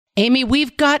Amy,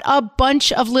 we've got a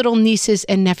bunch of little nieces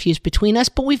and nephews between us,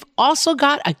 but we've also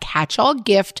got a catch-all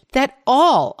gift that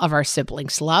all of our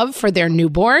siblings love for their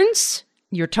newborns.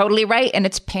 You're totally right, and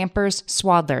it's Pampers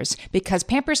Swaddlers, because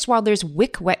Pampers Swaddlers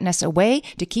wick wetness away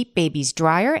to keep babies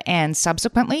drier and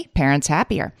subsequently parents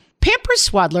happier. Pampers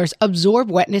Swaddlers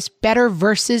absorb wetness better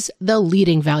versus the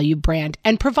leading value brand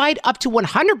and provide up to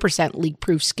 100%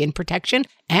 leak-proof skin protection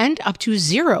and up to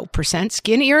 0%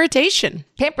 skin irritation.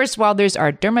 Pampers Swaddlers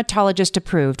are dermatologist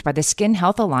approved by the Skin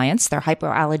Health Alliance. They're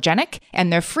hypoallergenic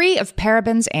and they're free of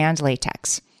parabens and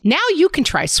latex. Now you can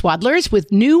try Swaddlers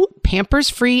with new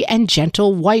Pampers-free and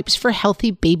gentle wipes for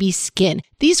healthy baby skin.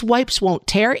 These wipes won't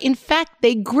tear. In fact,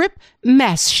 they grip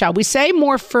mess, shall we say,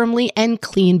 more firmly and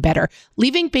clean better,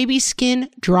 leaving baby skin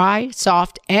dry,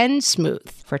 soft, and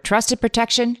smooth. For trusted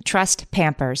protection, trust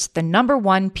Pampers, the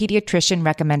 #1 pediatrician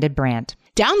recommended brand.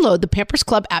 Download the Pampers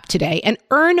Club app today and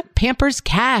earn Pampers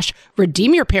Cash.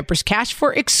 Redeem your Pampers Cash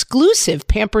for exclusive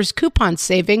Pampers coupon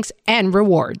savings and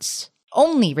rewards.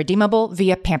 Only redeemable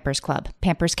via Pampers Club.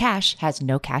 Pampers Cash has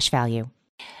no cash value.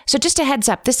 So just a heads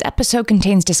up, this episode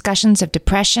contains discussions of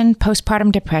depression,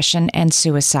 postpartum depression, and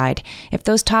suicide. If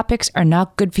those topics are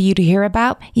not good for you to hear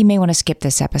about, you may want to skip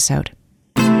this episode.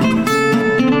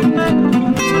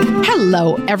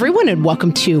 Hello, everyone, and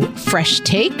welcome to Fresh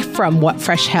Take from What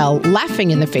Fresh Hell,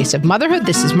 Laughing in the Face of Motherhood.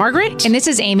 This is Margaret. And this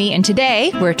is Amy, and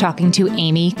today we're talking to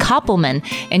Amy Koppelman.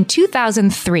 In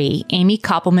 2003, Amy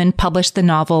Koppelman published the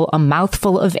novel A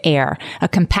Mouthful of Air, a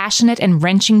compassionate and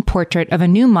wrenching portrait of a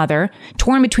new mother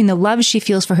torn between the love she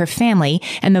feels for her family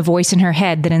and the voice in her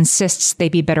head that insists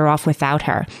they'd be better off without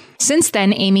her. Since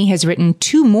then, Amy has written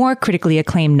 2 more critically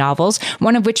acclaimed novels,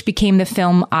 one of which became the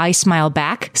film I Smile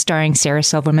Back, starring Sarah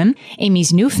Silverman.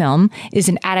 Amy's new film is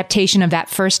an adaptation of that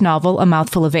first novel, A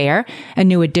Mouthful of Air, a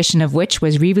new edition of which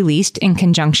was re-released in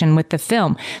conjunction with the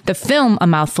film. The film, A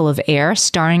Mouthful of Air,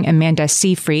 starring Amanda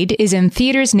Seyfried, is in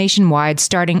theaters nationwide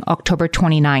starting October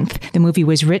 29th. The movie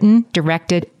was written,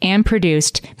 directed, and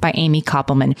produced by Amy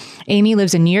Koppelman. Amy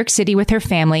lives in New York City with her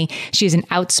family. She is an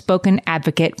outspoken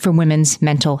advocate for women's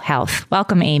mental health.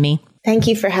 Welcome, Amy. Thank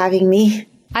you for having me.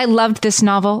 I loved this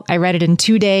novel. I read it in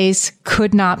 2 days,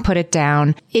 could not put it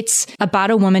down. It's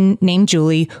about a woman named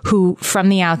Julie who, from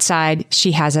the outside,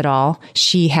 she has it all.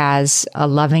 She has a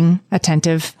loving,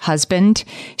 attentive husband.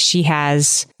 She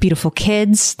has beautiful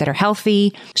kids that are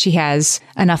healthy. She has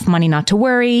enough money not to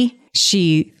worry.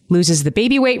 She loses the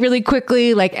baby weight really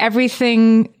quickly. Like,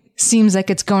 everything seems like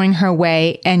it's going her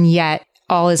way, and yet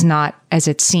all is not as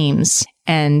it seems.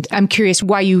 And I'm curious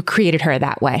why you created her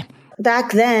that way.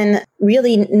 Back then,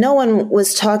 really, no one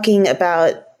was talking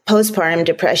about postpartum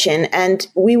depression, and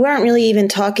we weren't really even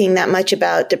talking that much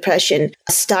about depression.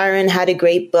 Styron had a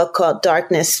great book called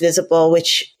Darkness Visible,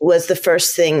 which was the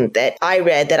first thing that I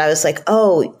read that I was like,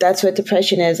 oh, that's what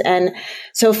depression is. And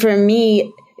so for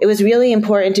me, it was really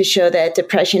important to show that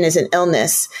depression is an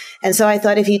illness. And so I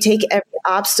thought if you take every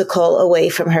obstacle away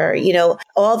from her, you know,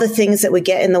 all the things that would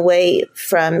get in the way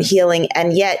from healing,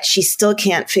 and yet she still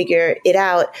can't figure it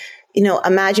out. You know,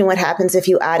 imagine what happens if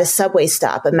you add a subway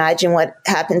stop. Imagine what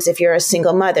happens if you're a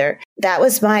single mother. That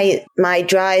was my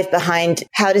drive behind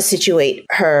how to situate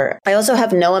her. I also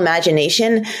have no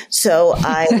imagination. So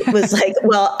I was like,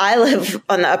 well, I live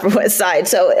on the Upper West Side,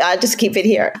 so I'll just keep it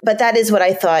here. But that is what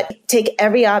I thought. Take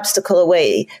every obstacle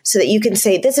away so that you can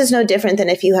say, this is no different than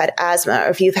if you had asthma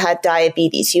or if you've had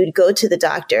diabetes. You would go to the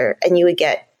doctor and you would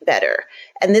get better.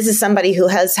 And this is somebody who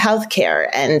has health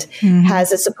care and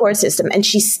has a support system,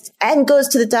 and goes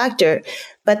to the doctor.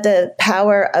 But the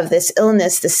power of this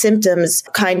illness, the symptoms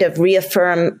kind of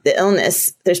reaffirm the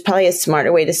illness. There's probably a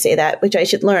smarter way to say that, which I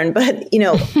should learn. But, you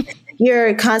know,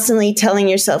 you're constantly telling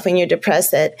yourself when you're depressed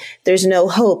that there's no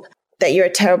hope, that you're a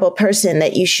terrible person,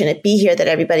 that you shouldn't be here, that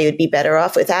everybody would be better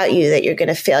off without you, that you're going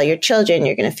to fail your children,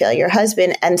 you're going to fail your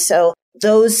husband. And so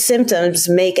those symptoms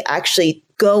make actually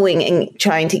going and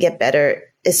trying to get better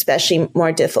especially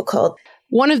more difficult.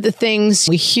 One of the things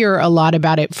we hear a lot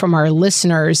about it from our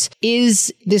listeners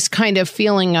is this kind of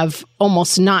feeling of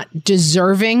almost not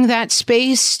deserving that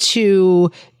space to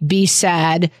be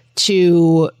sad,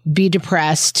 to be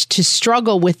depressed, to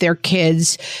struggle with their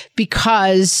kids,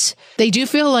 because they do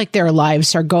feel like their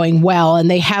lives are going well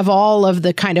and they have all of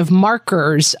the kind of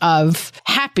markers of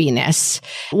happiness.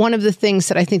 One of the things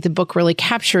that I think the book really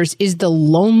captures is the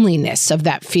loneliness of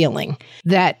that feeling,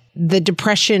 that the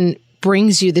depression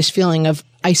brings you this feeling of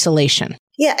isolation.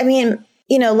 Yeah, I mean,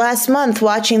 you know, last month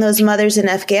watching those mothers in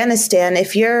Afghanistan,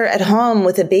 if you're at home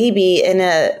with a baby in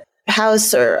a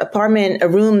house or apartment, a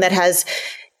room that has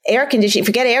air conditioning,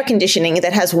 forget air conditioning,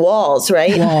 that has walls,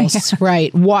 right? Walls,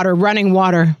 right. Water, running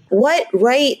water. What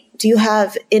right do you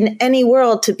have in any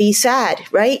world to be sad,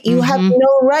 right? You have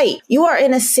no right. You are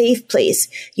in a safe place.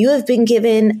 You have been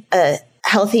given a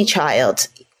healthy child.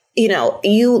 You know,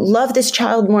 you love this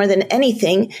child more than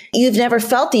anything. You've never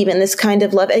felt even this kind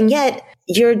of love. And yet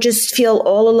you just feel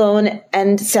all alone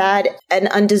and sad and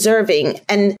undeserving.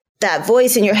 And that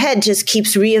voice in your head just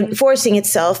keeps reinforcing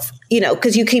itself, you know,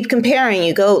 because you keep comparing.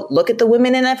 You go, look at the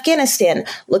women in Afghanistan.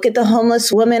 Look at the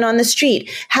homeless woman on the street.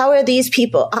 How are these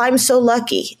people? I'm so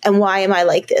lucky. And why am I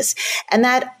like this? And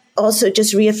that also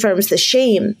just reaffirms the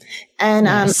shame. And,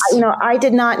 I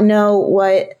did not know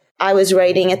what I was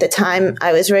writing at the time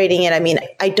I was writing it. I mean,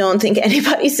 I don't think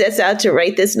anybody sets out to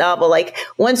write this novel. Like,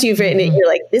 once you've written it, you're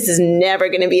like, this is never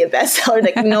going to be a bestseller.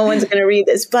 Like, no one's going to read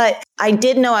this. But I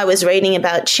did know I was writing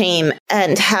about shame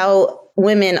and how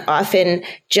women often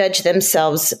judge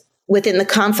themselves within the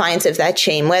confines of that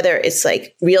shame, whether it's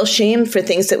like real shame for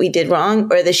things that we did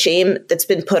wrong or the shame that's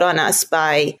been put on us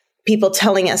by people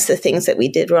telling us the things that we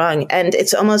did wrong. And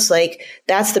it's almost like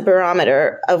that's the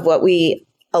barometer of what we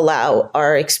allow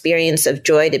our experience of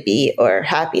joy to be or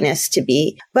happiness to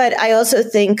be. But I also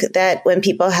think that when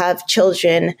people have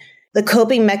children, the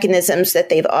coping mechanisms that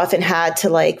they've often had to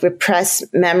like repress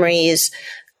memories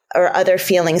or other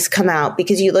feelings come out,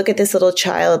 because you look at this little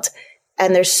child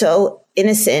and they're so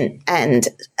innocent and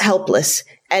helpless.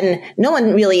 And no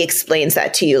one really explains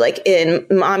that to you. Like in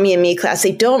Mommy and Me class,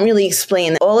 they don't really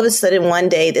explain that all of a sudden one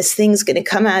day this thing's going to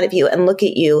come out of you and look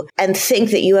at you and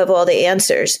think that you have all the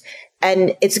answers.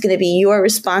 And it's going to be your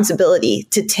responsibility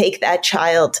to take that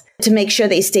child to make sure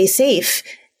they stay safe.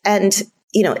 And,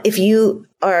 you know, if you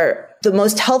are the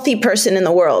most healthy person in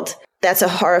the world, that's a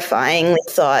horrifying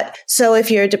thought. So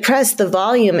if you're depressed, the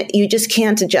volume, you just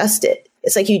can't adjust it.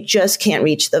 It's like you just can't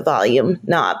reach the volume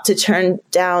knob to turn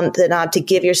down the knob, to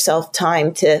give yourself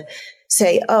time to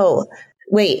say, oh,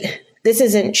 wait, this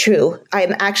isn't true.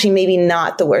 I'm actually maybe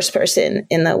not the worst person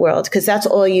in the world, because that's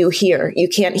all you hear. You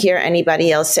can't hear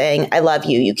anybody else saying, I love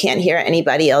you. You can't hear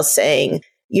anybody else saying,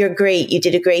 you're great. You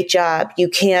did a great job. You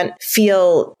can't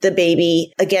feel the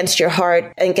baby against your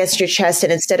heart and against your chest.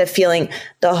 And instead of feeling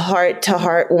the heart to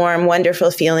heart, warm,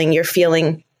 wonderful feeling, you're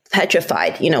feeling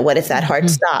petrified. You know, what if that heart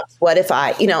stops? What if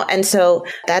and so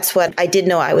that's what I did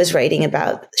know I was writing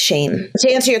about, shame. To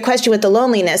answer your question with the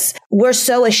loneliness, we're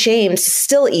so ashamed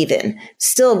still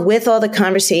with all the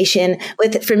conversation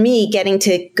for me getting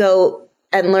to go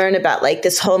and learn about like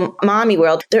this whole mommy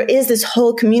world. There is this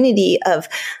whole community of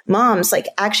moms, like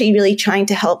actually really trying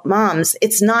to help moms.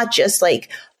 It's not just like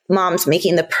moms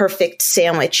making the perfect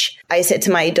sandwich. I said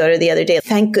to my daughter the other day,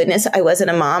 thank goodness I wasn't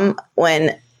a mom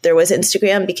when there was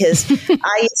Instagram, because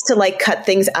I used to like cut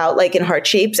things out like in heart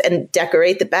shapes and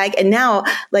decorate the bag. And now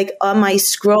like on my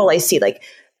scroll, I see like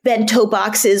bento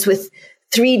boxes with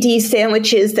 3D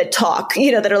sandwiches that talk,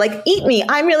 that are like, eat me,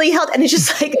 I'm really healthy. And it's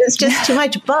just like, it's just too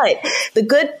much. But the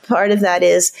good part of that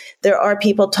is there are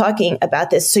people talking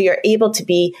about this. So you're able to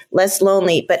be less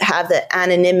lonely, but have the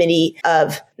anonymity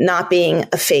of not being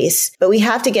a face. But we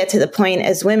have to get to the point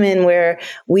as women where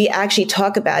we actually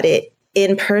talk about it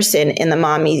in person in the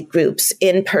mommy groups,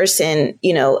 in person,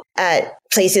 at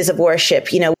places of worship,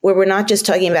 where we're not just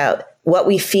talking about what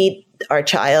we feed our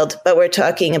child, but we're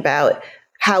talking about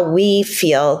how we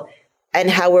feel and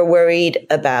how we're worried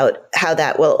about how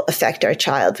that will affect our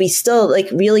child. We still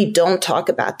really don't talk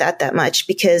about that much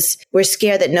because we're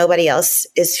scared that nobody else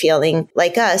is feeling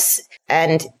like us.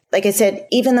 And like I said,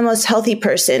 even the most healthy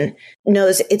person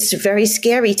knows it's very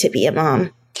scary to be a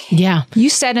mom. Yeah. You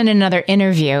said in another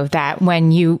interview that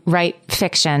when you write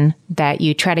fiction, that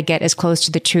you try to get as close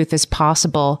to the truth as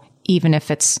possible, even if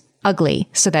it's ugly,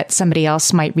 so that somebody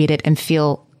else might read it and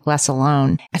feel less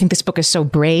alone. I think this book is so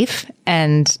brave,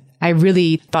 and I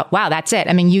really thought, wow, that's it.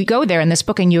 I mean, you go there in this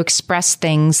book and you express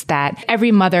things that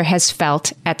every mother has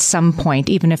felt at some point,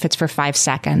 even if it's for 5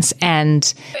 seconds.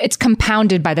 And it's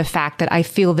compounded by the fact that I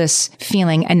feel this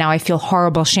feeling, and now I feel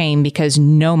horrible shame because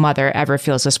no mother ever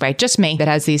feels this way. Just me that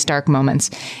has these dark moments.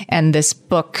 And this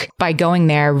book, by going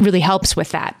there, really helps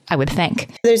with that, I would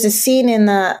think. There's a scene in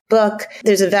the book,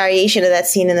 there's a variation of that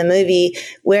scene in the movie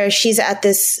where she's at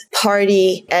this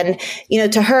party and,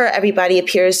 to her, everybody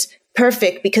appears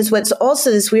perfect, because what's also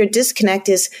this weird disconnect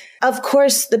is, of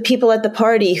course, the people at the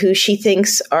party who she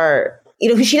thinks are,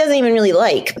 who she doesn't even really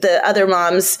like, the other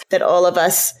moms that all of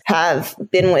us have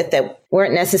been with that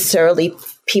weren't necessarily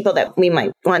people that we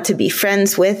might want to be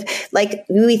friends with. Like,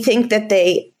 we think that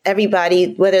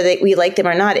everybody, whether we like them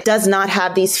or not, it does not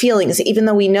have these feelings, even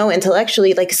though we know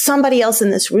intellectually, like somebody else in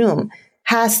this room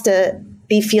has to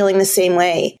be feeling the same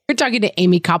way. We're talking to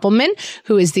Amy Koppelman,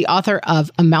 who is the author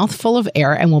of A Mouthful of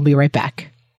Air, and we'll be right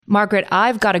back. Margaret,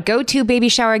 I've got a go-to baby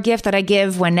shower gift that I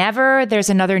give whenever there's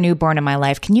another newborn in my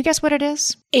life. Can you guess what it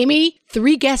is? Amy,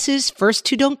 3 guesses. First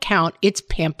 2 don't count. It's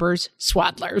Pampers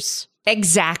Swaddlers.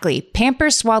 Exactly.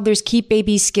 Pampers Swaddlers keep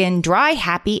baby's skin dry,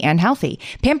 happy, and healthy.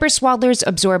 Pampers Swaddlers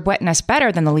absorb wetness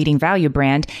better than the leading value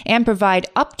brand and provide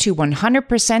up to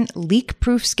 100%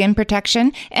 leak-proof skin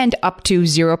protection and up to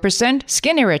 0%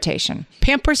 skin irritation.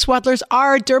 Pampers Swaddlers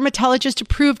are dermatologist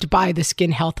approved by the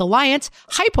Skin Health Alliance,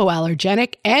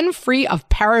 hypoallergenic, and free of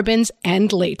parabens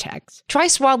and latex. Try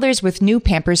Swaddlers with new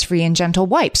Pampers Free and Gentle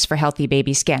wipes for healthy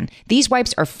baby skin. These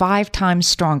wipes are 5 times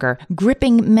stronger,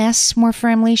 gripping mess more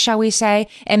firmly, shall we say,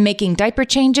 and making diaper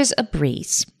changes a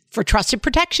breeze. For trusted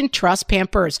protection, trust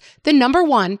Pampers, the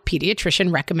 #1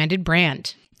 pediatrician recommended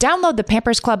brand. Download the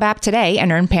Pampers Club app today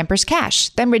and earn Pampers Cash.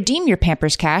 Then redeem your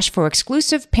Pampers Cash for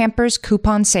exclusive Pampers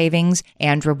coupon savings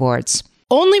and rewards.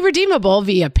 Only redeemable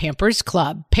via Pampers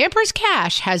Club. Pampers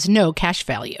Cash has no cash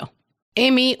value.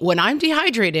 Amy, when I'm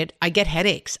dehydrated, I get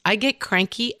headaches, I get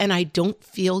cranky, and I don't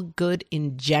feel good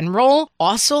in general.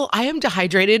 Also, I am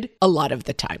dehydrated a lot of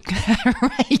the time.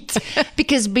 Right.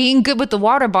 Because being good with the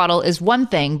water bottle is one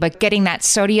thing, but getting that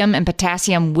sodium and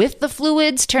potassium with the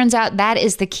fluids, turns out that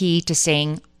is the key to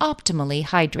staying optimally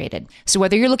hydrated. So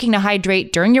whether you're looking to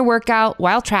hydrate during your workout,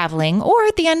 while traveling, or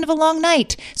at the end of a long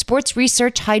night, Sports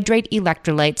Research Hydrate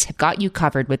Electrolytes have got you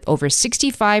covered with over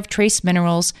 65 trace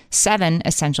minerals, 7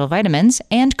 essential vitamins,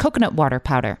 and coconut water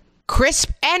powder.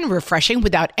 Crisp and refreshing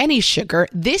without any sugar,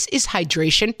 this is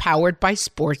hydration powered by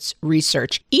Sports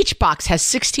Research. Each box has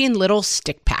 16 little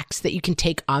stick packs that you can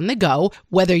take on the go,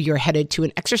 whether you're headed to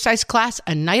an exercise class,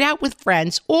 a night out with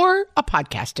friends, or a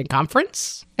podcasting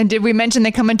conference. And did we mention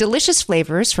they come in delicious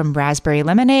flavors from raspberry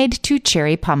lemonade to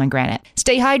cherry pomegranate?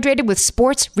 Stay hydrated with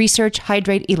Sports Research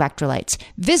Hydrate Electrolytes.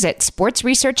 Visit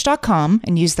sportsresearch.com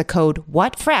and use the code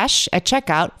WHATFRESH at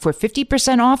checkout for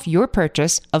 50% off your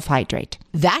purchase of Hydrate.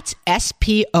 That's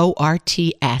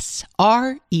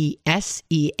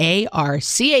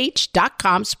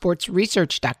SportsResearch.com,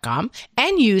 sportsresearch.com,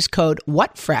 and use code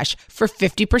WhatFresh for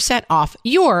 50% off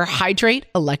your Hydrate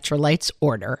Electrolytes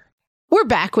order. We're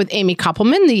back with Amy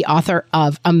Koppelman, the author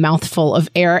of A Mouthful of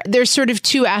Air. There's sort of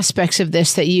 2 aspects of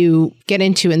this that you get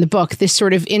into in the book. This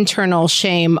sort of internal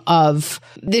shame of,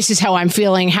 this is how I'm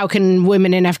feeling. How can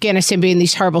women in Afghanistan be in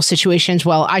these horrible situations?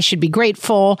 Well, I should be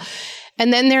grateful.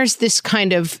 And then there's this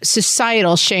kind of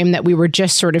societal shame that we were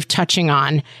just sort of touching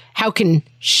on. How can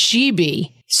she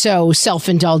be so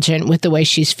self-indulgent with the way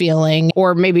she's feeling?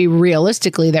 Or maybe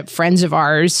realistically that friends of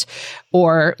ours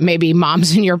or maybe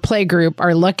moms in your playgroup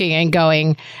are looking and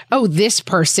going, oh, this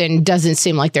person doesn't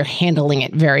seem like they're handling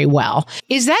it very well.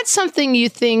 Is that something you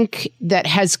think that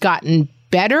has gotten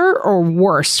better or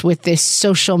worse with this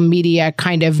social media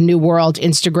kind of new world,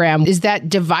 Instagram? Is that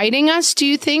dividing us, do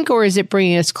you think, or is it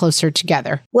bringing us closer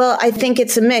together? Well, I think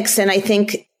it's a mix. And I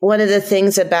think one of the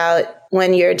things about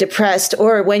when you're depressed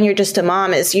or when you're just a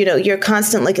mom is, you're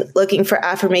constantly looking for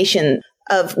affirmation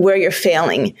of where you're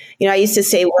failing. I used to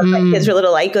say when my kids were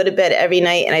little, I'd go to bed every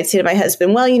night and I'd say to my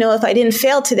husband, well, if I didn't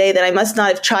fail today, then I must not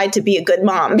have tried to be a good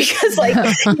mom, because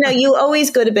you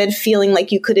always go to bed feeling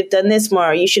like you could have done this more,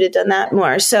 or you should have done that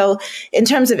more. So in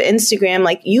terms of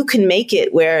Instagram, you can make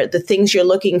it where the things you're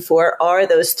looking for are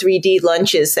those 3D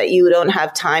lunches that you don't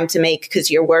have time to make because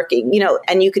you're working,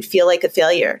 and you could feel like a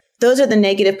failure. Those are the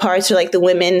negative parts, or like the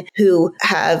women who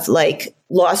have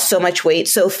lost so much weight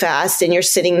so fast, and you're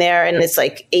sitting there and it's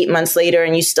 8 months later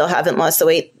and you still haven't lost the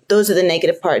weight. Those are the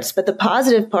negative parts. But the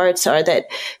positive parts are that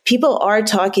people are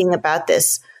talking about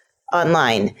this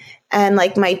online. And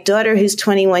my daughter, who's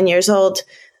 21 years old, a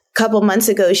couple months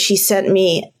ago, she sent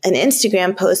me an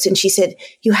Instagram post and she said,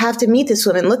 you have to meet this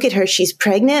woman. Look at her. She's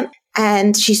pregnant.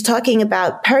 And she's talking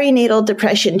about perinatal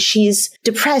depression. She's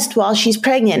depressed while she's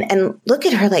pregnant. And look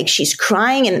at her, she's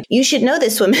crying. And you should know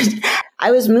this woman.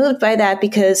 I was moved by that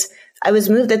because I was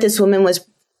moved that this woman was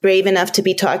brave enough to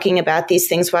be talking about these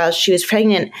things while she was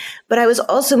pregnant. But I was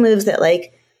also moved that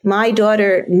my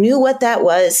daughter knew what that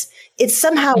was. It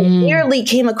somehow rarely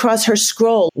came across her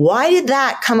scroll. Why did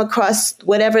that come across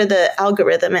whatever the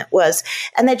algorithm it was?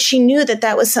 And that she knew that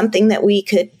that was something that we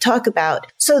could talk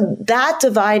about. So that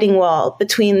dividing wall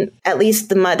between at least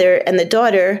the mother and the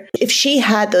daughter, if she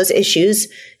had those issues,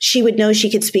 she would know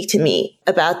she could speak to me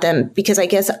about them because I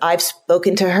guess I've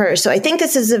spoken to her. So I think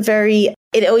this is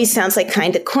it always sounds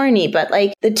kind of corny, but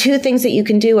the 2 things that you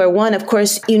can do are, one, of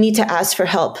course, you need to ask for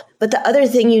help. But the other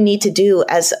thing you need to do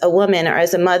as a woman or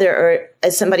as a mother or or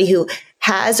as somebody who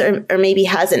has or maybe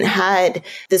hasn't had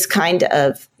this kind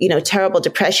of, terrible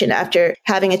depression after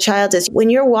having a child, is when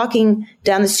you're walking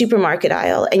down the supermarket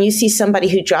aisle and you see somebody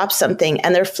who drops something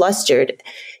and they're flustered,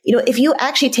 if you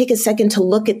actually take a second to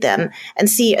look at them and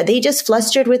see, are they just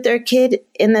flustered with their kid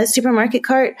in the supermarket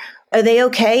cart? Are they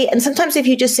okay? And sometimes if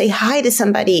you just say hi to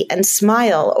somebody and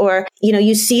smile, or,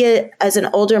 you see it as an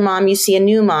older mom, you see a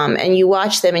new mom and you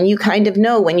watch them and you kind of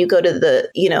know when you go to the,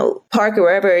 park or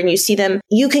wherever and you see them,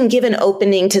 you can give an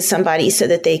opening to somebody so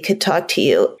that they could talk to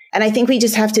you. And I think we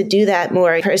just have to do that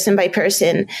more person by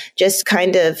person, just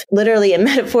kind of literally and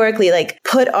metaphorically, like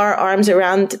put our arms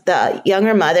around the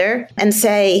younger mother and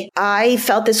say, I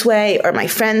felt this way, or my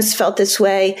friends felt this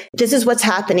way. This is what's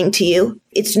happening to you.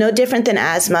 It's no different than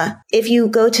asthma. If you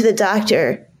go to the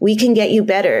doctor, we can get you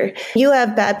better. You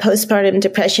have bad postpartum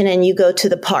depression and you go to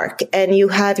the park and you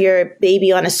have your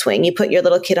baby on a swing. You put your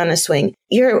little kid on a swing.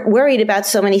 You're worried about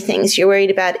so many things. You're worried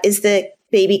about, is the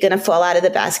baby going to fall out of the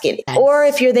basket? Yes. Or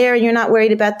if you're there and you're not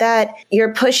worried about that,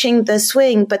 you're pushing the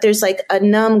swing, but there's like a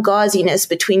numb gauziness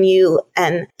between you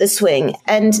and the swing.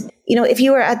 And, if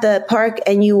you were at the park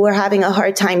and you were having a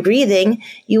hard time breathing,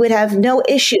 you would have no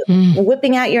issue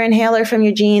whipping out your inhaler from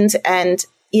your jeans and,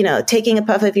 taking a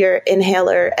puff of your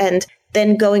inhaler and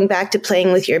then going back to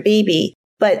playing with your baby.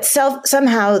 But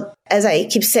somehow, as I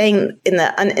keep saying in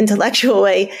the unintellectual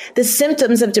way, the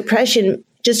symptoms of depression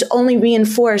just only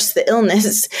reinforce the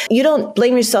illness. You don't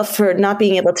blame yourself for not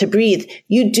being able to breathe.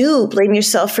 You do blame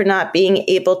yourself for not being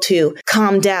able to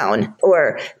calm down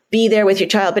or be there with your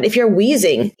child. But if you're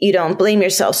wheezing, you don't blame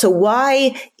yourself. So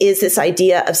why is this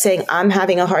idea of saying I'm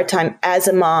having a hard time as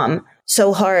a mom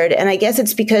so hard? And I guess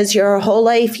it's because your whole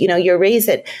life, you're raised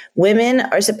that women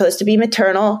are supposed to be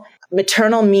maternal.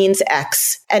 Maternal means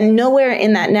X. And nowhere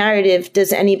in that narrative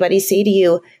does anybody say to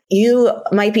you, you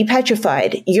might be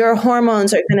petrified. Your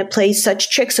hormones are going to play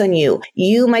such tricks on you.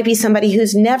 You might be somebody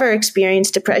who's never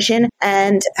experienced depression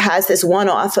and has this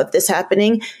one-off of this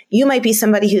happening. You might be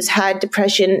somebody who's had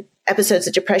episodes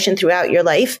of depression throughout your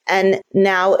life. And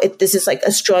now this is like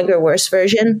a stronger, worse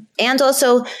version. And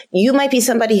also, you might be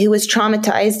somebody who was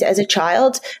traumatized as a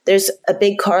child. There's a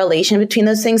big correlation between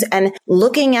those things. And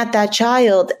looking at that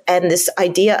child and this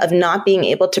idea of not being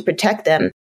able to protect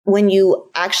them, when you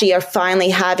actually are finally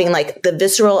having like the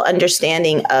visceral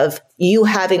understanding of you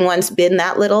having once been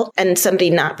that little and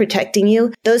somebody not protecting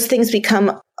you, those things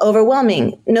become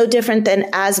overwhelming. No different than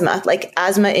asthma, like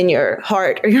asthma in your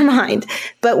heart or your mind.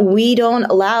 But we don't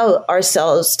allow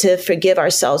ourselves to forgive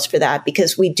ourselves for that,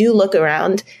 because we do look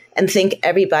around and think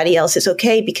everybody else is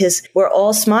okay because we're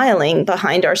all smiling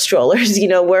behind our strollers.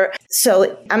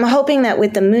 So I'm hoping that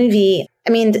with the movie,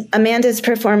 Amanda's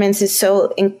performance is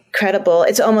so incredible.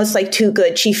 It's almost like too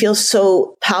good. She feels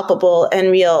so palpable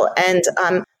and real. And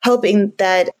I'm hoping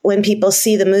that when people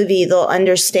see the movie, they'll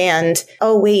understand,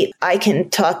 oh, wait, I can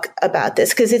talk about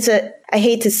this. Because I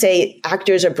hate to say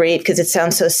actors are brave because it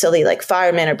sounds so silly, like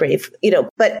firemen are brave,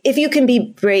 but if you can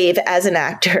be brave as an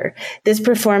actor, this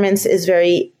performance is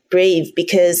very brave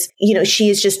because, she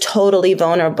is just totally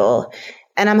vulnerable.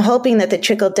 And I'm hoping that the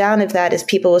trickle down of that is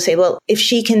people will say, well, if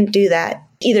she can do that,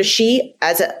 either she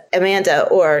as Amanda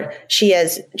or she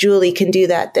as Julie can do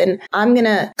that, then I'm going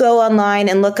to go online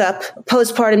and look up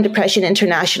Postpartum Depression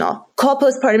International. Call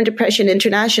Postpartum Depression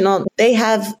International. They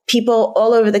have people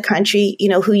all over the country,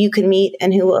 who you can meet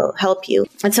and who will help you.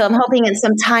 And so I'm hoping in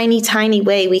some tiny, tiny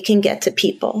way we can get to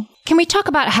people. Can we talk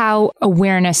about how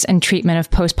awareness and treatment of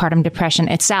postpartum depression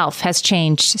itself has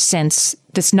changed since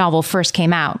this novel first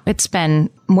came out? It's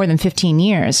been more than 15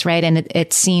 years, right? And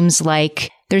it seems like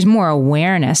there's more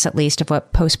awareness, at least, of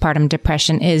what postpartum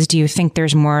depression is. Do you think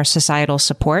there's more societal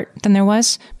support than there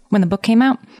was when the book came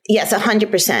out? Yes,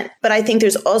 100%. But I think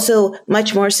there's also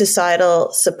much more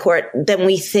societal support than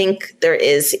we think there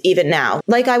is even now.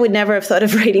 Like, I would never have thought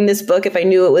of writing this book if I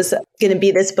knew it was going to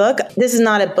be this book. This is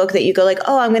not a book that you go like,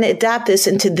 oh, I'm going to adapt this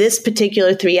into this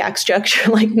particular 3-act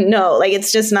structure. Like, no, like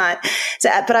it's just not.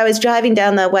 But I was driving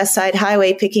down the West Side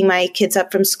Highway picking my kids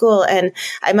up from school, and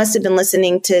I must have been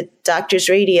listening to doctor's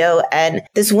radio, and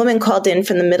this woman called in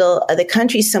from the middle of the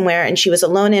country somewhere, and she was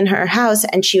alone in her house,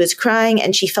 and she was crying,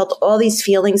 and she felt all these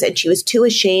feelings, and she was too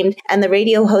ashamed. And the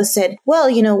radio host said, well,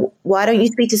 why don't you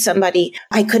speak to somebody?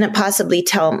 I couldn't possibly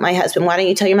tell my husband. Why don't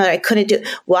you tell your mother? I couldn't do.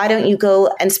 Why don't you go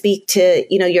and speak to,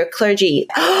 your clergy?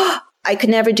 I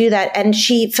could never do that. And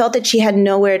she felt that she had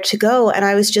nowhere to go. And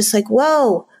I was just like,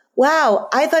 whoa. Wow,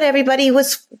 I thought everybody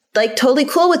was like totally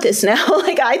cool with this now.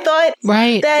 Like I thought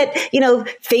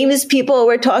that, famous people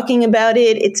were talking about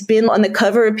it. It's been on the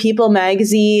cover of People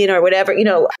magazine or whatever,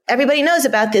 everybody knows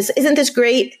about this. Isn't this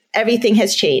great? Everything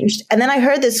has changed. And then I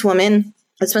heard this woman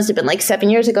This must have been like 7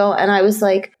 years ago. And I was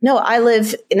like, no, I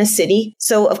live in a city.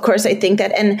 So of course I think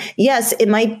that, and yes, it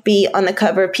might be on the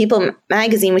cover of People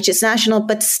magazine, which is national,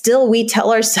 but still we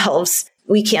tell ourselves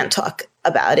we can't talk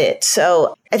about it.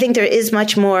 So I think there is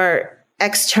much more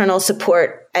external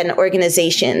support and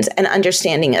organizations and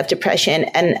understanding of depression,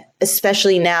 and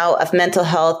especially now of mental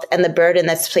health and the burden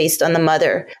that's placed on the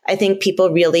mother. I think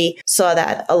people really saw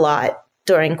that a lot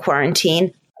during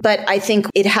quarantine. But I think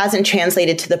it hasn't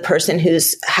translated to the person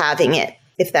who's having it,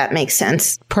 if that makes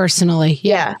sense. Personally,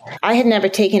 yeah. I had never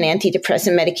taken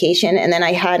antidepressant medication. And then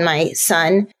I had my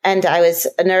son and I was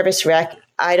a nervous wreck.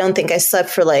 I don't think I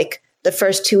slept for like the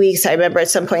first 2 weeks. I remember at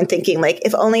some point thinking like,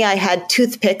 if only I had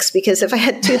toothpicks, because if I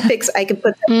had toothpicks, I could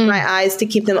put them in my eyes to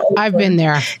keep them open. I've been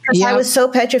there. Because I was so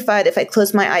petrified if I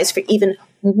closed my eyes for even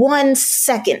 1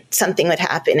 second, something would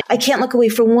happen. I can't look away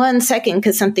for 1 second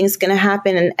because something's going to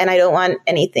happen and I don't want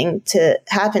anything to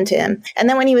happen to him. And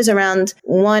then when he was around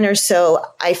 1 or so,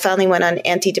 I finally went on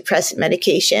antidepressant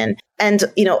medication. And,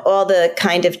 you know, all the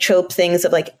kind of trope things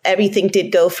of like everything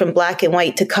did go from black and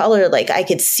white to color. Like I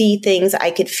could see things,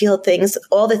 I could feel things.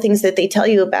 All the things that they tell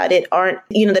you about it aren't,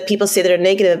 you know, that people say that are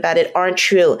negative about it aren't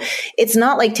true. It's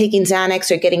not like taking Xanax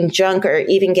or getting drunk or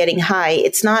even getting high.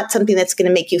 It's not something that's going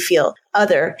to make you feel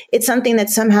other. It's something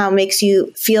that somehow makes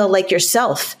you feel like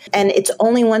yourself. And it's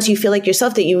only once you feel like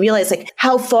yourself that you realize like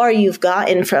how far you've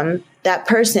gotten from that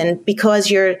person because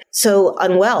you're so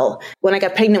unwell. When I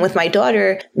got pregnant with my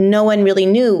daughter, no one really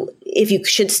knew if you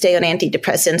should stay on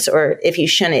antidepressants or if you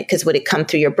shouldn't, because would it come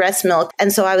through your breast milk?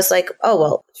 And so I was like, oh,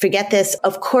 well, forget this.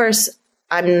 Of course,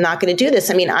 I'm not going to do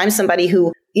this. I mean, I'm somebody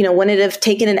who, you know, wouldn't have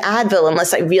taken an Advil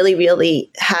unless I really, really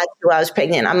had to while I was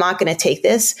pregnant. I'm not going to take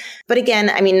this. But again,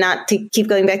 I mean, not to keep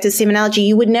going back to the same analogy,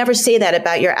 you would never say that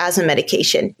about your asthma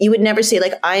medication. You would never say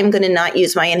like, I'm going to not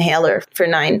use my inhaler for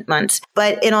 9 months.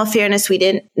 But in all fairness, we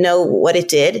didn't know what it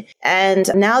did. And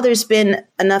now there's been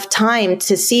enough time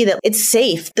to see that it's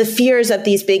safe. The fears of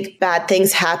these big bad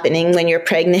things happening when you're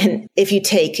pregnant, if you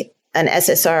take an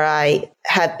SSRI,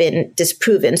 have been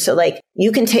disproven. So like you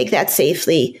can take that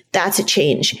safely. That's a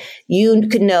change. You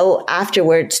could know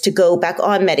afterwards to go back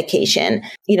on medication.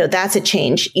 You know, that's a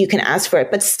change. You can ask for it.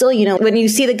 But still, you know, when you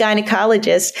see the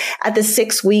gynecologist at the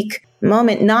 6-week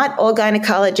moment, not all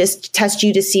gynecologists test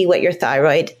you to see what your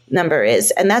thyroid number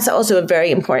is. And that's also a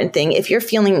very important thing. If you're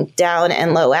feeling down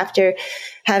and low after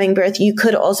having birth, you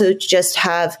could also just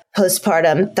have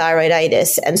postpartum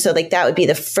thyroiditis. And so like that would be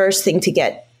the first thing to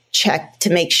get check to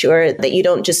make sure that you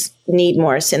don't just need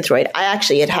more Synthroid. I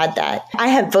actually had that. I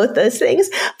have both those things.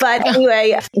 But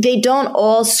anyway, they don't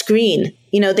all screen.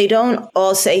 You know, they don't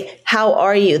all say, how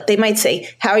are you? They might say,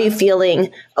 how are you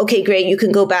feeling? Okay, great. You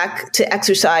can go back to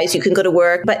exercise. You can go to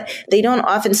work. But they don't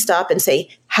often stop and say,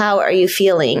 how are you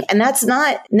feeling? And that's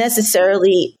not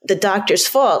necessarily the doctor's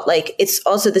fault. Like it's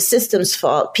also the system's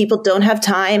fault. People don't have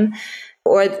time.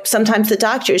 Or sometimes the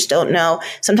doctors don't know.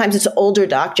 Sometimes it's older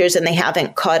doctors and they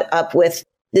haven't caught up with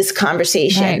this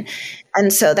conversation. Right.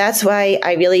 And so that's why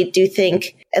I really do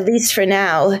think, at least for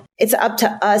now, it's up to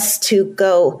us to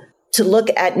go to look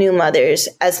at new mothers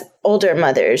as older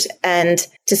mothers and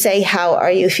to say, how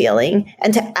are you feeling?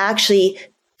 And to actually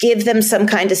give them some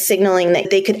kind of signaling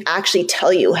that they could actually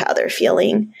tell you how they're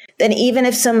feeling. Then even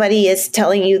if somebody is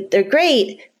telling you they're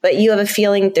great, but you have a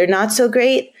feeling they're not so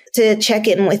great, to check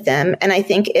in with them. And I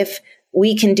think if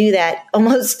we can do that,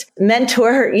 almost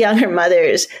mentor younger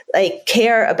mothers, like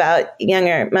care about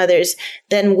younger mothers,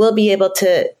 then we'll be able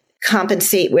to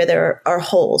compensate where there are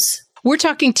holes. We're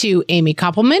talking to Amy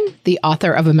Koppelman, the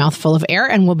author of A Mouthful of Air,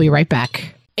 and we'll be right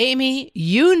back. Amy,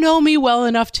 you know me well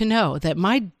enough to know that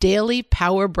my daily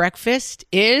power breakfast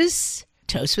is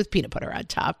toast with peanut butter on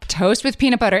top. Toast with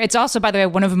peanut butter. It's also, by the way,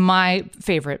 one of my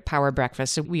favorite power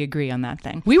breakfasts. So we agree on that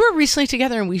thing. We were recently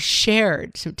together and we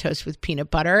shared some toast with peanut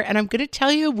butter. And I'm going to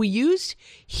tell you, we used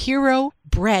Hero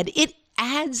bread. It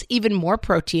adds even more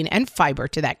protein and fiber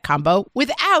to that combo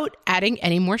without adding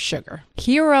any more sugar.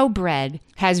 Hero bread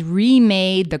has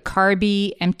remade the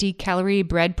carby, empty calorie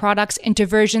bread products into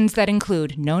versions that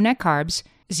include no net carbs,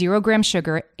 0 gram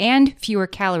sugar, and fewer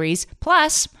calories,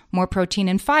 plus more protein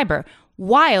and fiber,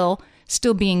 while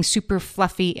still being super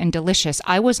fluffy and delicious.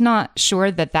 I was not sure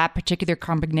that that particular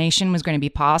combination was going to be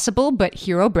possible, but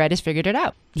Hero Bread has figured it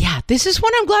out. Yeah, this is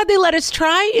one I'm glad they let us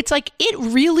try. It's like, it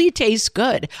really tastes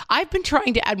good. I've been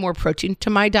trying to add more protein to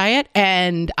my diet,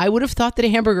 and I would have thought that a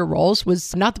hamburger rolls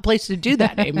was not the place to do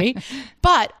that, Amy.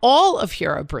 But all of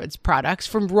Hero Bread's products,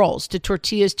 from rolls to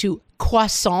tortillas to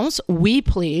croissants, we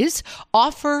please,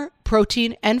 offer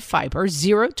protein and fiber,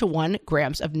 0 to 1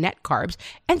 grams of net carbs,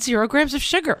 and 0 grams of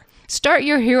sugar. Start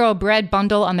your Hero Bread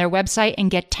bundle on their website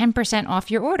and get 10% off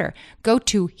your order. Go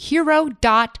to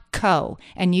hero.co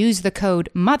and use the code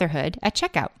motherhood at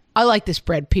checkout. I like this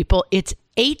bread, people. It's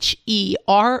HERO.co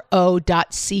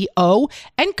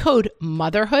and code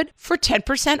motherhood for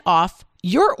 10% off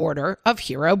your order of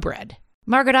Hero Bread.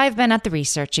 Margaret, I've been at the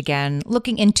research again,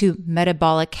 looking into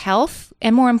metabolic health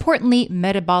and, more importantly,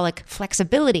 metabolic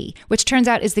flexibility, which turns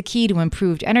out is the key to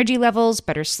improved energy levels,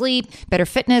 better sleep, better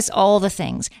fitness, all the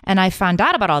things. And I found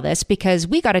out about all this because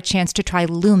we got a chance to try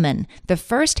Lumen, the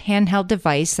first handheld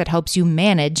device that helps you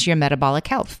manage your metabolic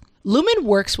health. Lumen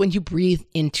works when you breathe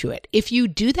into it. If you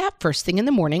do that first thing in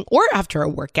the morning or after a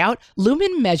workout,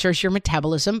 Lumen measures your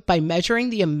metabolism by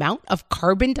measuring the amount of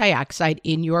carbon dioxide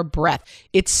in your breath.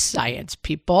 It's science,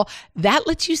 people. That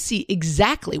lets you see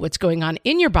exactly what's going on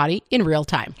in your body in real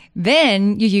time.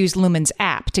 Then you use Lumen's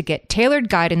app to get tailored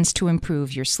guidance to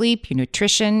improve your sleep, your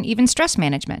nutrition, even stress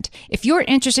management. If you're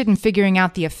interested in figuring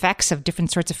out the effects of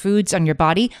different sorts of foods on your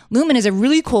body, Lumen is a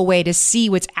really cool way to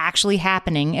see what's actually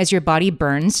happening as your body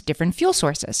burns different fuel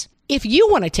sources. If you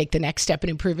want to take the next step in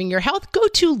improving your health, go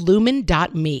to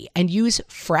lumen.me and use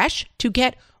FRESH to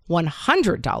get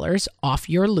 $100 off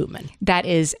your Lumen. That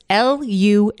is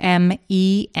LUMEN.ME.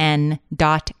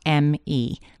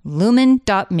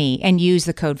 Lumen.me and use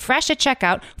the code FRESH at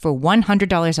checkout for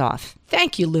 $100 off.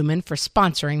 Thank you, Lumen, for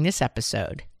sponsoring this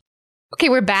episode. Okay,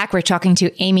 we're back. We're talking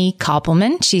to Amy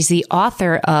Koppelman. She's the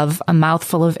author of A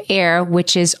Mouthful of Air,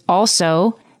 which is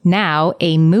also now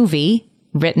a movie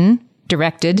written,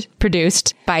 directed,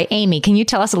 produced by Amy. Can you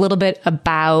tell us a little bit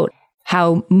about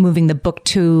how moving the book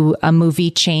to a movie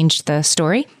changed the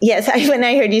story? Yes, when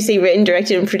I heard you say written,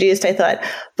 directed, and produced, I thought,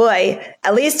 boy,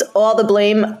 at least all the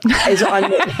blame is on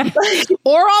me.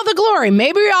 Or all the glory.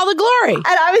 Maybe all the glory. And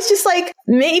I was just like,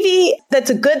 maybe that's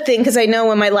a good thing, because I know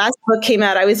when my last book came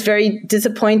out, I was very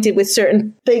disappointed with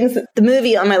certain things, the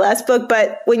movie on my last book.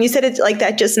 But when you said it like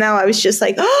that just now, I was just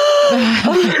like,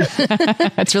 oh.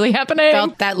 That's really happening.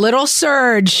 Felt that little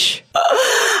surge.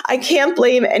 I can't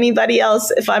blame anybody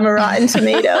else if I'm a rotten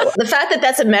tomato. The fact that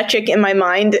that's a metric in my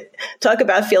mind, talk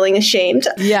about feeling ashamed.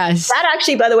 Yes. That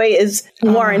actually, by the way, is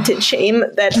warranted shame,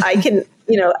 that I can,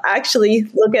 actually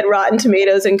look at Rotten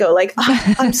Tomatoes and go like,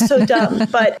 oh, I'm so dumb,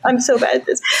 but I'm so bad at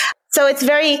this. So it's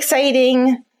very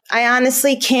exciting. I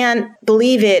honestly can't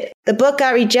believe it. The book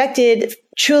got rejected.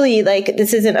 Truly, like,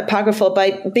 this isn't apocryphal,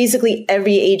 by basically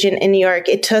every agent in New York.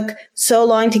 It took so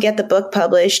long to get the book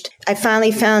published. I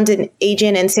finally found an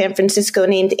agent in San Francisco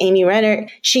named Amy Renner.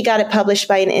 She got it published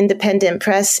by an independent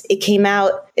press. It came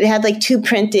out. It had like 2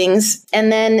 printings.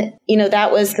 And then,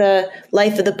 that was the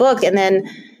life of the book. And then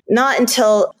not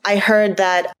until I heard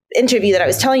that interview that I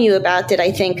was telling you about did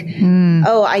I think,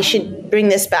 oh, I should bring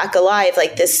this back alive.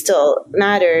 Like, this still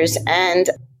matters. And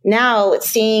now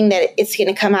seeing that it's going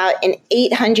to come out in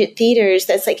 800 theaters,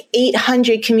 that's like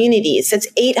 800 communities. That's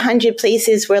 800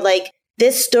 places where like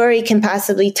this story can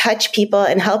possibly touch people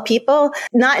and help people.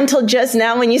 Not until just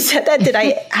now when you said that did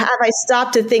I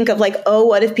stopped to think of like, oh,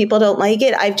 what if people don't like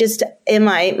it? I've just, in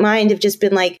my mind, have just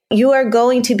been like, you are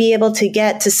going to be able to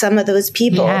get to some of those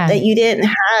people that you didn't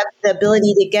have the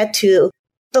ability to get to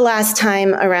the last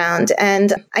time around.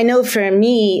 And I know for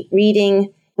me,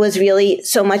 reading was really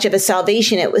so much of a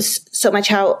salvation. It was so much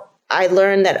how I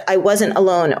learned that I wasn't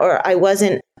alone, or I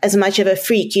wasn't as much of a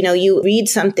freak. You read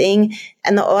something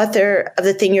and the author of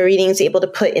the thing you're reading is able to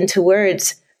put into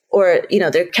words, or,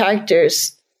 their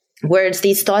characters' words,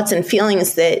 these thoughts and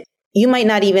feelings that you might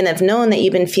not even have known that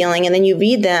you've been feeling. And then you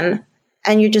read them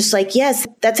and you're just like, yes,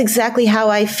 that's exactly how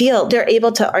I feel. They're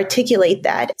able to articulate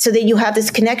that so that you have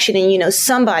this connection and,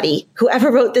 somebody,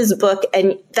 whoever wrote this book,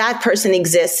 and that person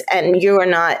exists and you are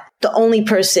not the only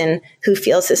person who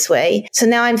feels this way. So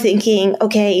now I'm thinking,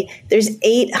 okay, there's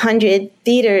 800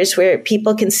 theaters where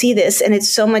people can see this, and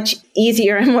it's so much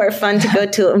easier and more fun to go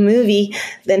to a movie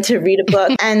than to read a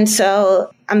book. And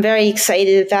so I'm very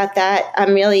excited about that.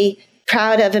 I'm really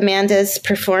proud of Amanda's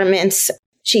performance.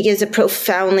 She gives a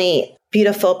profoundly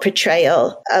beautiful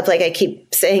portrayal of, like I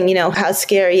keep saying, how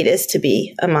scary it is to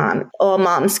be a mom. All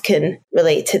moms can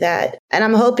relate to that. And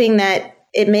I'm hoping that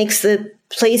it makes the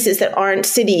places that aren't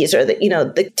cities, or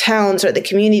the towns or the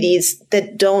communities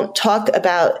that don't talk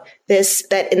about this,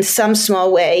 that in some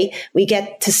small way we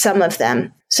get to some of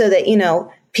them, so that,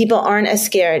 people aren't as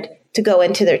scared to go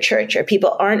into their church, or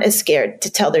people aren't as scared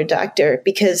to tell their doctor,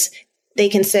 because they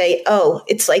can say, oh,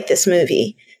 it's like this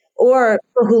movie. Or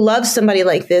people who love somebody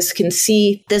like this can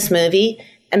see this movie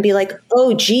and be like,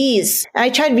 oh, geez. And I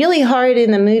tried really hard in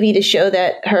the movie to show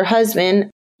that her husband,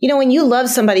 when you love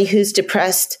somebody who's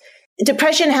depressed,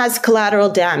 depression has collateral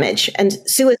damage, and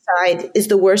suicide is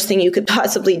the worst thing you could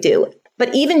possibly do.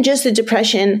 But even just the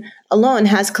depression alone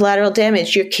has collateral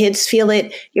damage. Your kids feel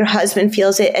it, your husband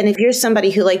feels it. And if you're somebody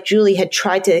who, like Julie, had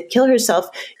tried to kill herself,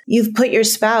 you've put your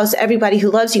spouse, everybody who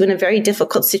loves you, in a very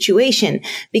difficult situation,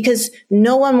 because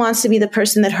no one wants to be the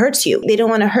person that hurts you. They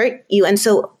don't want to hurt you. And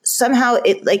so somehow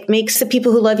it like makes the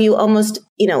people who love you almost,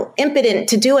 impotent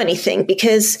to do anything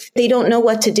because they don't know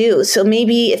what to do. So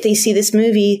maybe if they see this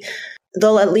movie,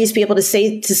 they'll at least be able to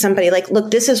say to somebody like,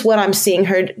 look, this is what I'm seeing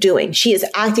her doing. She is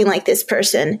acting like this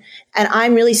person. And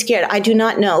I'm really scared. I do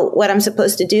not know what I'm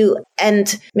supposed to do.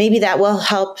 And maybe that will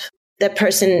help that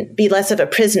person be less of a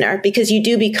prisoner, because you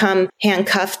do become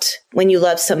handcuffed when you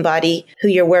love somebody who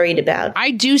you're worried about.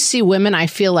 I do see women, I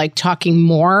feel like, talking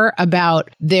more about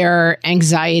their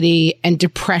anxiety and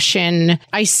depression.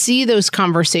 I see those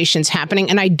conversations happening.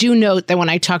 And I do note that when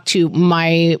I talk to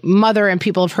my mother and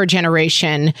people of her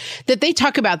generation, that they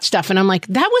talk about stuff. And I'm like,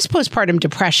 that was postpartum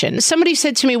depression. Somebody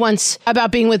said to me once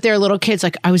about being with their little kids,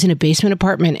 like, I was in a basement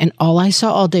apartment and all I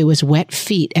saw all day was wet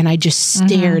feet. And I just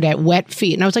stared at wet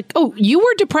feet. And I was like, oh, you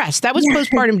were depressed. That was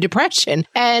postpartum depression.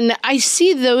 And I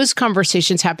see those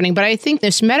conversations happening. But I think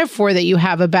this metaphor that you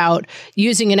have about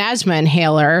using an asthma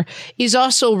inhaler is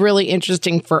also really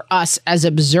interesting for us as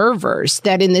observers,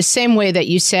 that in the same way that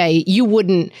you say you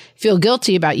wouldn't feel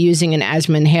guilty about using an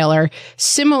asthma inhaler,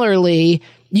 similarly,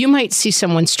 you might see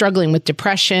someone struggling with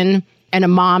depression and a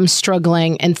mom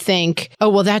struggling and think, oh,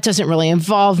 well, that doesn't really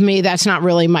involve me. That's not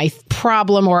really my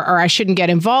problem, or I shouldn't get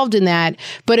involved in that.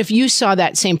 But if you saw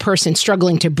that same person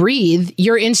struggling to breathe,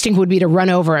 your instinct would be to run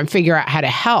over and figure out how to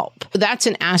help. That's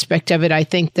an aspect of it, I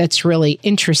think, that's really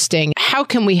interesting. How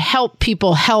can we help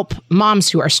people help moms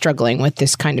who are struggling with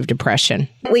this kind of depression?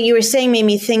 What you were saying made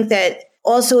me think that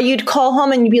also you'd call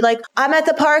home and you'd be like, I'm at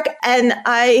the park and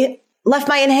I left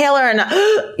my inhaler and,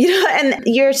 and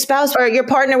your spouse or your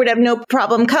partner would have no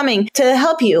problem coming to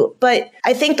help you. But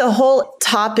I think the whole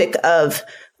topic of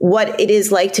what it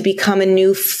is like to become a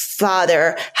new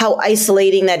father, how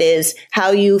isolating that is,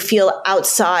 how you feel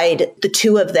outside the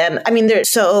two of them. I mean, there's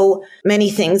so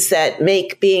many things that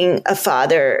make being a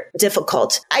father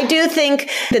difficult. I do think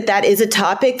that that is a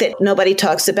topic that nobody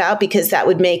talks about because that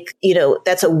would make,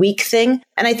 that's a weak thing.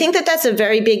 And I think that that's a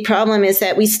very big problem, is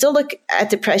that we still look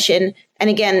at depression. And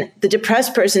again, the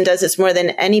depressed person does this more than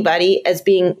anybody as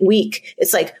being weak.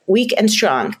 It's like weak and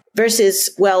strong versus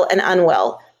well and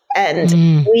unwell.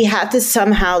 And we have to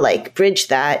somehow bridge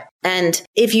that. And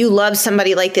if you love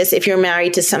somebody like this, if you're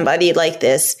married to somebody like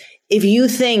this, if you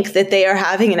think that they are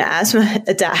having an asthma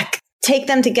attack, take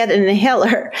them to get an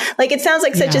inhaler. It sounds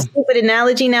like such a stupid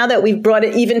analogy now that we've brought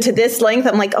it even to this length.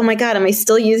 I'm like, oh my God, am I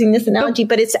still using this analogy?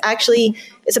 But it's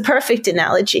a perfect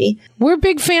analogy. We're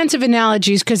big fans of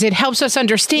analogies because it helps us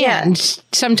understand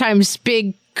sometimes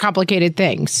big, complicated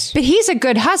things. But he's a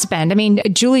good husband. I mean,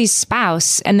 Julie's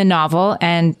spouse in the novel,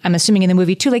 and I'm assuming in the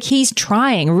movie too, he's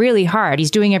trying really hard. He's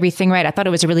doing everything right. I thought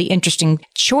it was a really interesting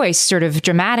choice, sort of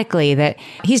dramatically, that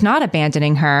he's not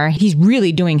abandoning her. He's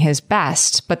really doing his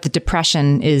best, but the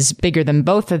depression is bigger than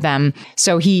both of them.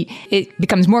 So it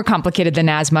becomes more complicated than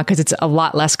asthma because it's a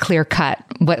lot less clear cut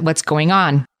what's going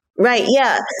on. Right.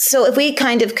 Yeah. So if we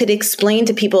kind of could explain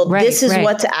to people, this is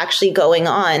what's actually going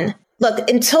on. Look,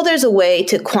 until there's a way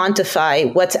to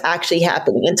quantify what's actually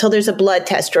happening, until there's a blood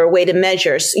test or a way to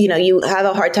measure, you have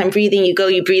a hard time breathing, you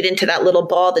breathe into that little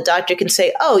ball, the doctor can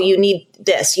say, oh, you need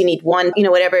this, you need one,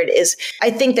 whatever it is.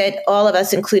 I think that all of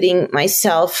us, including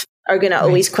myself, are going to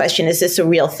always question, is this a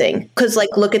real thing? Because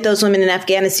look at those women in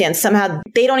Afghanistan. Somehow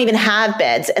they don't even have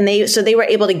beds. And they were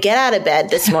able to get out of bed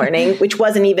this morning, which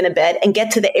wasn't even a bed, and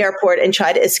get to the airport and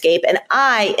try to escape. And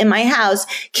I, in my house,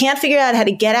 can't figure out how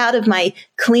to get out of my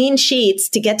clean sheets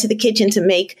to get to the kitchen to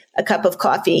make a cup of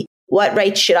coffee. What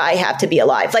right should I have to be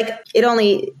alive? It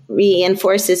only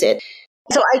reinforces it.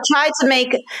 So I tried to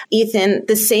make Ethan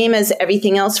the same as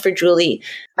everything else for Julie.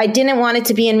 I didn't want it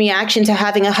to be in reaction to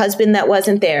having a husband that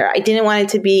wasn't there. I didn't want it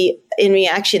to be in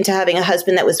reaction to having a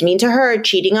husband that was mean to her,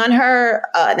 cheating on her,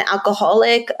 an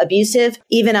alcoholic, abusive.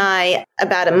 Even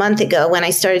about a month ago, when I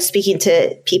started speaking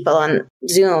to people on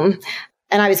Zoom,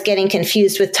 and I was getting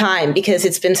confused with time because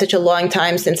it's been such a long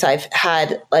time since I've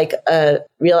had a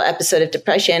real episode of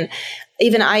depression.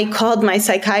 Even I called my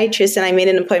psychiatrist and I made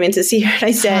an appointment to see her. And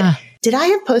I said, did I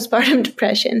have postpartum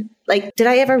depression? Did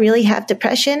I ever really have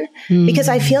depression? Because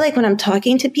I feel like when I'm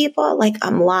talking to people,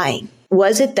 I'm lying.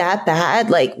 Was it that bad?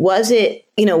 Was it,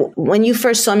 when you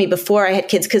first saw me before I had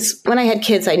kids? Because when I had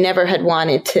kids, I never had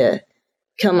wanted to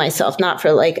kill myself, not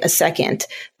for a second.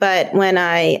 But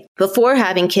before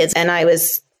having kids, and I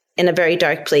was in a very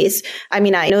dark place. I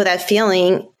mean, I know that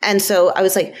feeling. And so I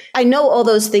was like, I know all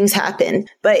those things happen.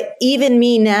 But even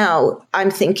me now,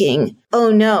 I'm thinking,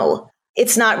 oh no,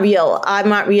 it's not real. I'm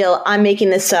not real. I'm making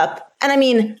this up. And I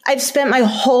mean, I've spent my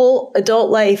whole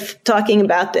adult life talking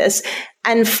about this.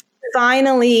 And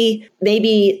finally,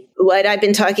 maybe what I've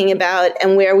been talking about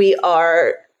and where we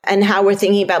are and how we're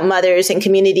thinking about mothers and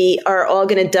community are all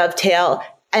going to dovetail.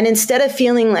 And instead of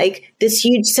feeling like this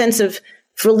huge sense of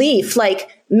relief, like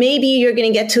maybe you're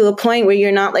going to get to a point where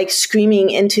you're not like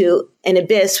screaming into an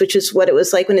abyss, which is what it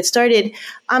was like when it started.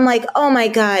 I'm like, oh my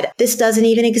God, this doesn't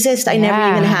even exist. I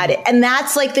never even had it. And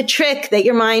that's like the trick that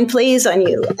your mind plays on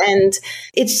you. And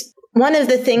it's one of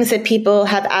the things that people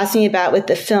have asked me about with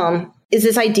the film is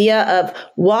this idea of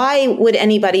why would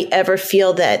anybody ever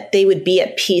feel that they would be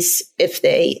at peace if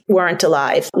they weren't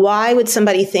alive? Why would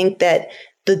somebody think that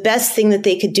the best thing that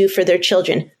they could do for their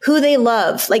children, who they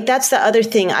love? Like, that's the other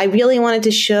thing. I really wanted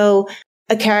to show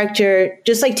a character,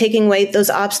 just like taking away those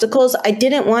obstacles. I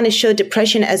didn't want to show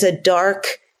depression as a dark,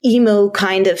 emo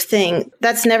kind of thing.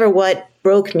 That's never what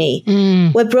broke me.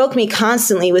 What broke me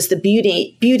constantly was the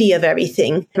beauty of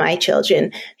everything, my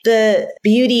children, the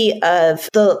beauty of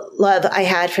the love I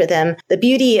had for them, the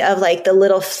beauty of like the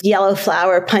little yellow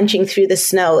flower punching through the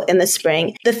snow in the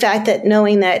spring, the fact that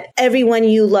knowing that everyone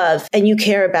you love and you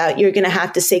care about, you're going to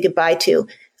have to say goodbye to.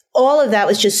 All of that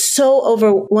was just so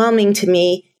overwhelming to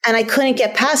me, and I couldn't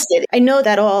get past it. I know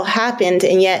that all happened,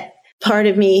 and yet part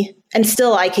of me, and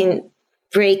still I can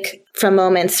break from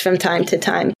moments from time to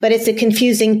time, but it's a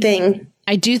confusing thing.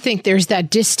 I do think there's that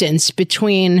distance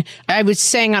between, I was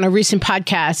saying on a recent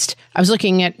podcast, I was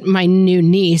looking at my new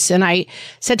niece and I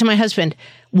said to my husband,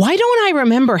 why don't I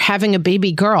remember having a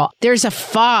baby girl? There's a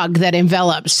fog that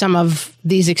envelops some of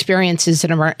these experiences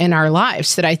in our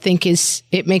lives that I think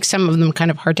it makes some of them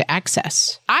kind of hard to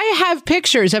access. I have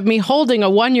pictures of me holding a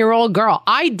 1-year-old girl.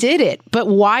 I did it, but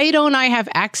why don't I have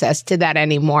access to that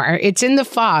anymore? It's in the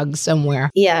fog somewhere.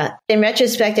 Yeah. In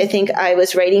retrospect, I think I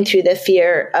was writing through the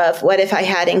fear of what if I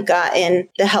hadn't gotten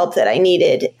the help that I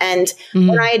needed. And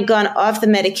when I had gone off the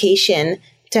medication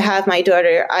to have my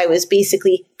daughter, I was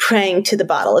basically praying to the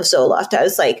bottle of Zoloft. I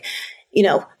was like,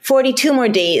 42 more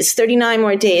days, 39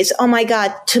 more days. Oh my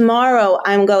God, tomorrow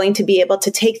I'm going to be able to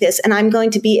take this and I'm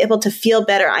going to be able to feel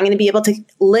better. I'm going to be able to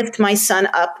lift my son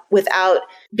up without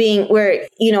being where,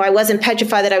 I wasn't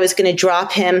petrified that I was going to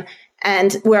drop him,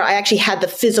 and where I actually had the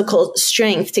physical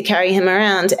strength to carry him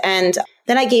around. And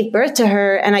then I gave birth to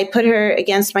her and I put her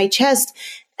against my chest.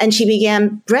 And she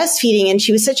began breastfeeding, and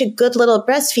she was such a good little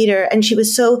breastfeeder, and she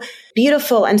was so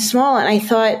beautiful and small. And I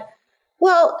thought,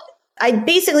 well, I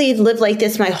basically lived like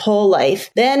this my whole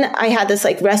life. Then I had this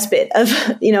like respite of,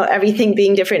 everything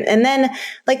being different. And then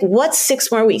like, what's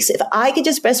 6 more weeks? If I could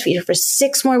just breastfeed her for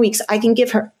 6 more weeks, I can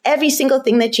give her every single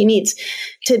thing that she needs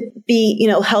to be,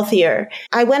 healthier.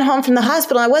 I went home from the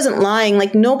hospital. I wasn't lying.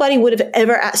 Like, nobody would have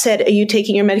ever said, are you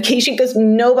taking your medication? Because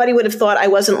nobody would have thought I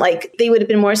wasn't like, they would have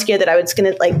been more scared that I was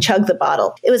going to like chug the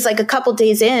bottle. It was like a couple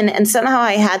days in, and somehow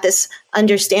I had this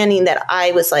understanding that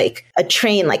I was like a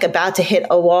train, like about to hit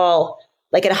a wall,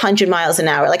 like at 100 miles an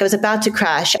hour, like I was about to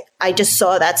crash. I just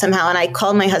saw that somehow. And I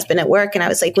called my husband at work and I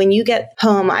was like, when you get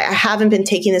home, I haven't been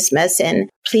taking this medicine.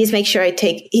 Please make sure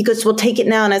he goes, well, take it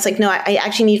now. And I was like, no, I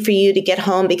actually need for you to get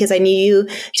home because I need you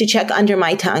to check under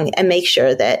my tongue and make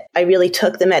sure that I really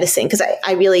took the medicine, because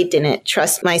I really didn't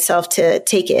trust myself to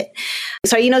take it.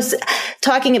 So,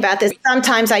 talking about this,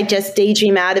 sometimes I just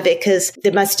daydream out of it because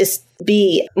it must just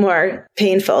be more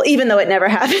painful, even though it never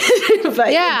happened.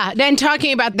 But, yeah. Then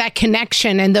talking about that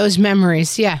connection and those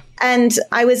memories. Yeah. And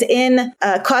I was in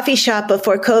a coffee shop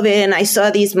before COVID and I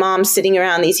saw these moms sitting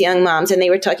around, these young moms, and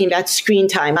they were talking about screen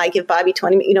time. I give Bobby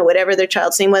 20, whatever their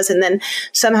child's name was. And then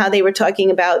somehow they were talking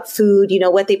about food,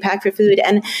 what they pack for food.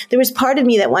 And there was part of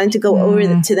me that wanted to go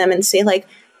over to them and say like,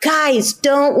 guys,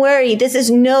 don't worry. This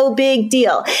is no big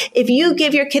deal. If you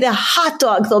give your kid a hot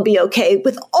dog, they'll be okay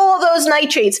with all those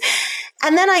nitrates.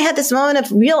 And then I had this moment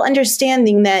of real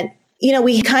understanding that,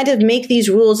 we kind of make these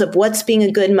rules of what's being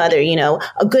a good mother.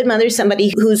 A good mother is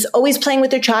somebody who's always playing with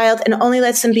their child and only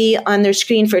lets them be on their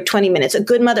screen for 20 minutes. A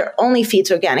good mother only feeds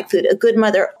organic food.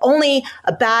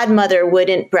 A bad mother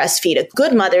wouldn't breastfeed. A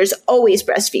good mother's always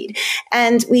breastfeed.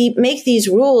 And we make these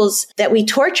rules that we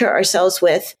torture ourselves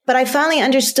with. But I finally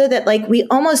understood that like we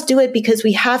almost do it because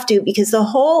we have to, because the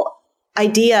whole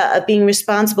idea of being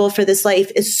responsible for this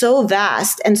life is so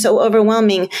vast and so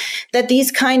overwhelming that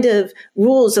these kind of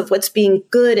rules of what's being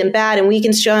good and bad and weak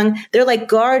and strong, they're like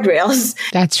guardrails.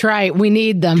 That's right. We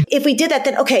need them. If we did that,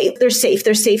 then okay, they're safe.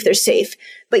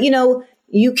 But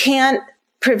you can't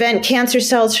prevent cancer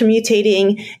cells from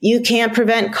mutating. You can't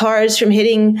prevent cars from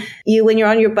hitting you when you're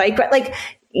on your bike. Like,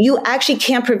 you actually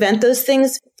can't prevent those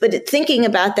things. But thinking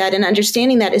about that and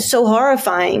understanding that is so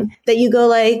horrifying that you go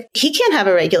like, he can't have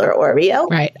a regular Oreo.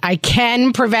 Right. I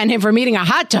can prevent him from eating a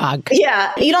hot dog.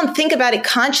 Yeah. You don't think about it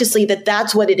consciously that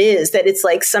that's what it is, that it's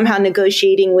like somehow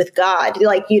negotiating with God.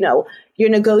 Like, you're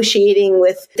negotiating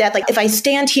with death. Like, if I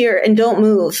stand here and don't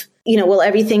move, will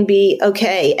everything be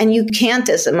okay? And you can't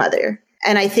as a mother.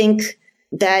 And I think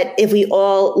that if we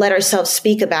all let ourselves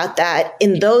speak about that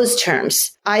in those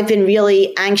terms, I've been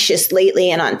really anxious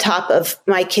lately and on top of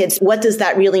my kids. What does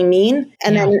that really mean?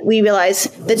 And then we realize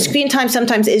that screen time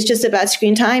sometimes is just about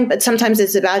screen time, but sometimes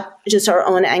it's about just our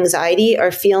own anxiety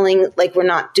or feeling like we're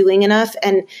not doing enough.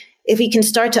 And if we can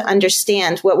start to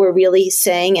understand what we're really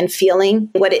saying and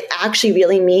feeling, what it actually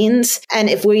really means, and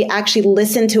if we actually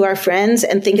listen to our friends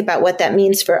and think about what that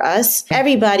means for us,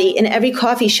 everybody in every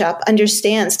coffee shop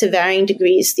understands to varying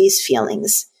degrees these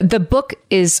feelings. The book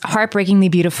is heartbreakingly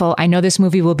beautiful. I know this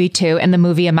movie will be too. And the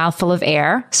movie A Mouthful of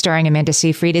Air, starring Amanda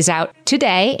Seyfried, is out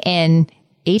today in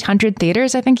 800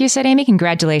 theaters, I think you said, Amy.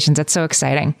 Congratulations. That's so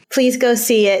exciting. Please go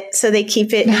see it so they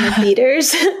keep it in the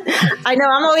theaters. I know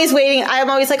I'm always waiting. I'm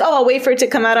always like, I'll wait for it to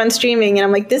come out on streaming. And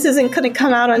I'm like, this isn't going to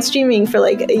come out on streaming for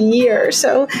like a year or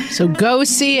so. So go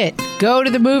see it. Go to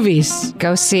the movies.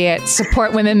 Go see it.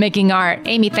 Support women making art.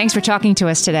 Amy, thanks for talking to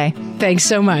us today. Thanks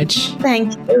so much.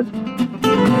 Thank you.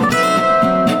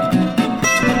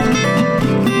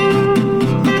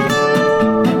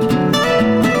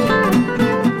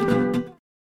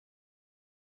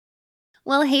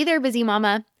 Well, hey there, busy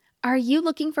mama. Are you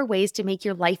looking for ways to make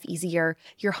your life easier,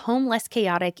 your home less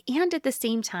chaotic, and at the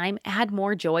same time add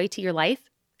more joy to your life?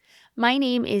 My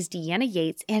name is Deanna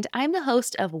Yates, and I'm the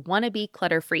host of Wanna Be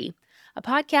Clutter-Free, a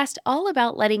podcast all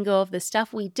about letting go of the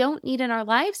stuff we don't need in our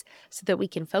lives so that we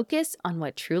can focus on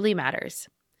what truly matters.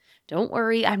 Don't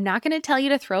worry, I'm not going to tell you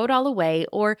to throw it all away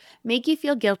or make you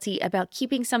feel guilty about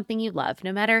keeping something you love,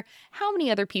 no matter how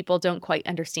many other people don't quite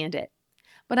understand it.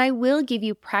 But I will give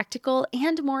you practical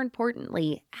and, more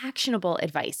importantly, actionable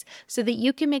advice so that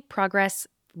you can make progress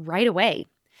right away.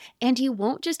 And you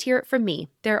won't just hear it from me.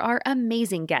 There are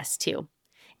amazing guests too.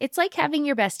 It's like having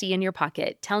your bestie in your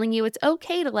pocket telling you it's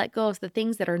okay to let go of the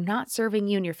things that are not serving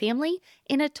you and your family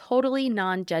in a totally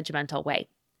non-judgmental way.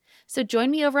 So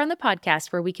join me over on the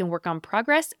podcast where we can work on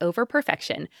progress over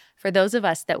perfection for those of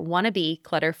us that want to be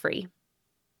clutter-free.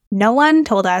 No one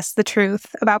told us the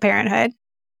truth about parenthood.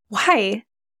 Why?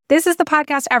 This is the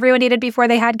podcast everyone needed before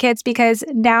they had kids, because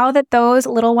now that those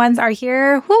little ones are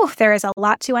here, there is a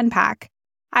lot to unpack.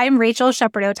 I'm Rachel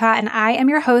Shepardota, and I am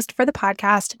your host for the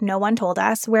podcast No One Told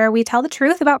Us, where we tell the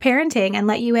truth about parenting and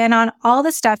let you in on all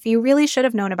the stuff you really should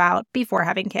have known about before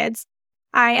having kids.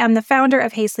 I am the founder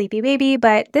of Hey Sleepy Baby,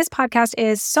 but this podcast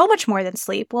is so much more than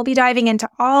sleep. We'll be diving into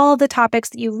all the topics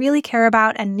that you really care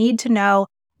about and need to know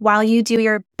while you do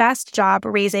your best job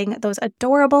raising those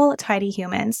adorable tiny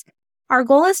humans. Our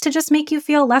goal is to just make you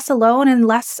feel less alone and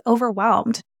less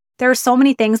overwhelmed. There are so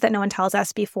many things that no one tells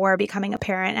us before becoming a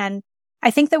parent, and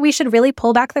I think that we should really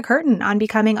pull back the curtain on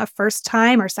becoming a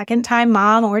first-time or second-time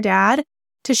mom or dad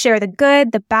to share the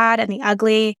good, the bad, and the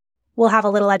ugly. We'll have a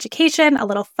little education, a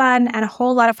little fun, and a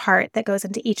whole lot of heart that goes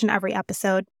into each and every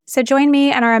episode. So join me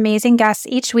and our amazing guests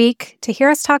each week to hear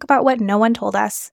us talk about what no one told us.